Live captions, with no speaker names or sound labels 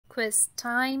quiz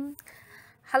time.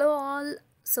 Hello all.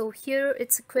 So here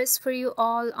it's a quiz for you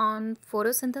all on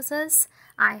photosynthesis.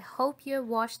 I hope you have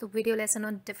watched the video lesson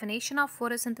on definition of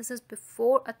photosynthesis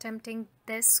before attempting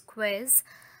this quiz.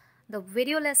 The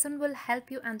video lesson will help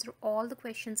you answer all the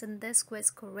questions in this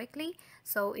quiz correctly.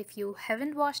 So if you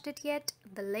haven't watched it yet,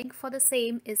 the link for the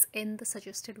same is in the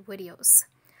suggested videos.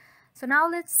 So now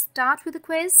let's start with the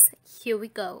quiz. Here we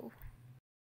go.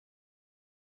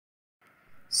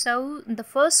 So the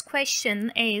first question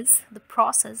is, the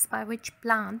process by which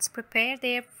plants prepare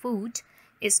their food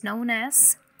is known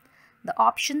as. The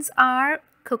options are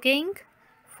cooking,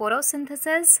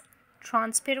 photosynthesis,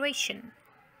 transpiration.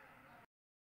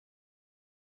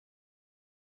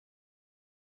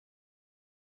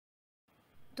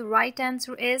 The right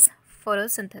answer is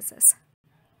photosynthesis.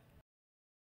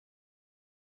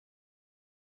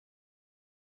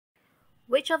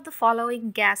 Which of the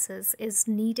following gases is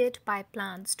needed by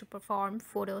plants to perform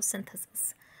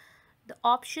photosynthesis? The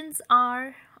options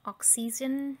are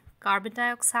oxygen, carbon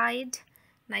dioxide,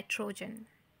 nitrogen.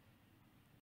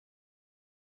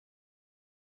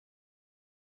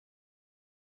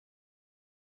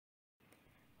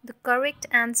 The correct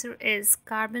answer is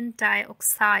carbon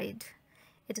dioxide.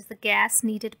 It is the gas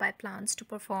needed by plants to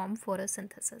perform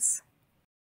photosynthesis.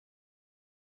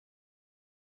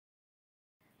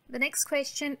 The next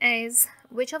question is,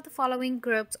 which of the following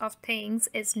groups of things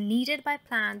is needed by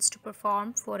plants to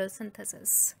perform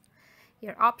photosynthesis?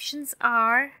 Your options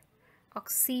are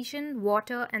oxygen,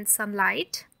 water and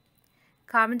sunlight,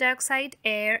 carbon dioxide,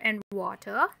 air and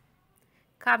water,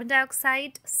 carbon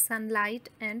dioxide, sunlight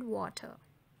and water.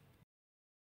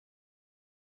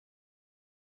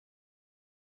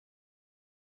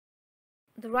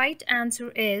 The right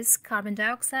answer is carbon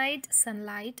dioxide,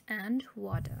 sunlight and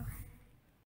water.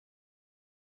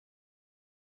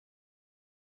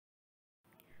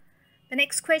 The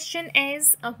next question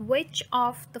is, which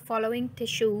of the following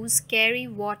tissues carry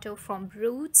water from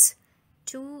roots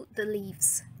to the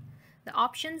leaves? The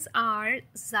options are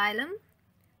xylem,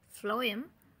 phloem,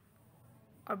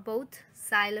 or both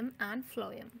xylem and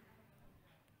phloem.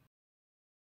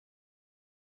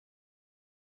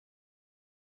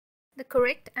 The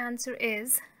correct answer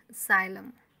is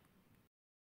xylem.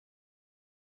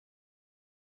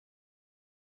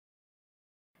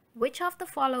 Which of the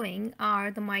following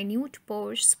are the minute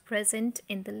pores present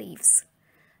in the leaves?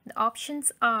 The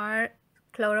options are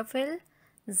chlorophyll,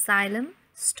 xylem,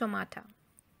 stomata.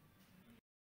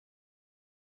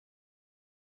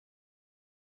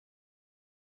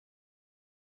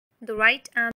 The right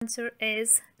answer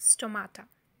is stomata.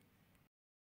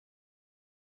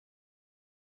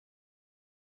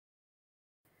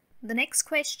 The next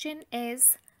question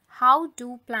is, how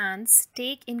do plants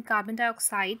take in carbon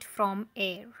dioxide from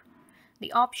air?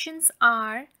 The options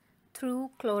are through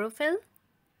chlorophyll,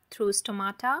 through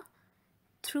stomata,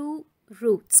 through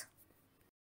roots.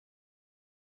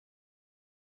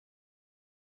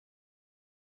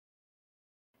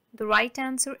 The right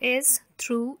answer is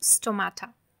through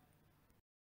stomata.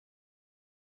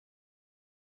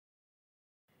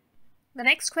 The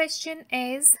next question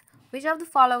is, which of the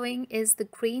following is the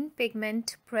green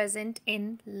pigment present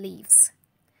in leaves?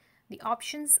 The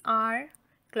options are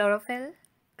chlorophyll,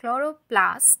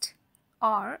 chloroplast,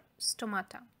 or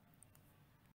stomata.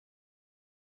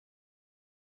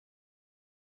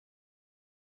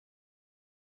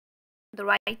 The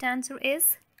right answer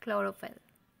is chlorophyll.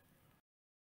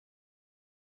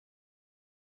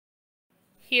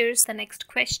 Here's the next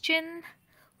question.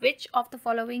 Which of the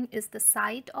following is the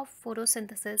site of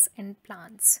photosynthesis in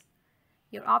plants?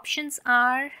 Your options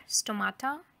are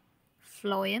stomata,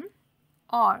 phloem,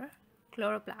 or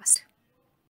chloroplast.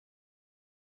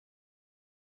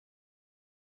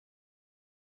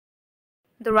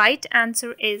 The right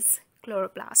answer is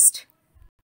chloroplast.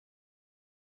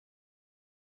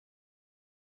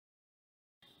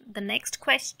 The next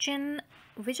question,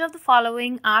 which of the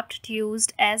following are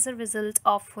produced as a result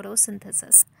of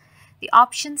photosynthesis? The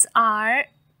options are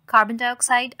carbon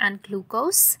dioxide and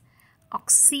glucose,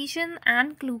 oxygen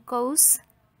and glucose,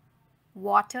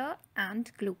 water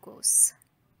and glucose.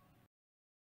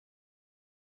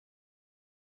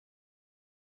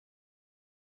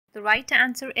 The right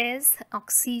answer is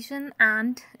oxygen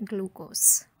and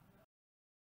glucose.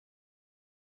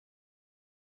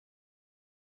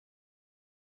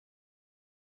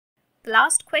 The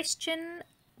last question,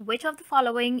 which of the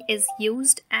following is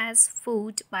used as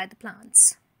food by the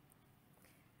plants?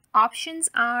 Options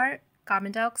are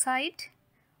carbon dioxide,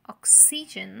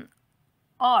 oxygen,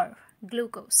 or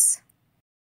glucose.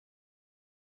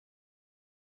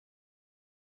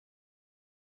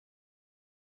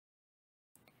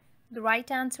 The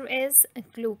right answer is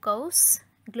glucose.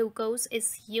 Glucose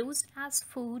is used as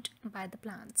food by the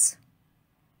plants.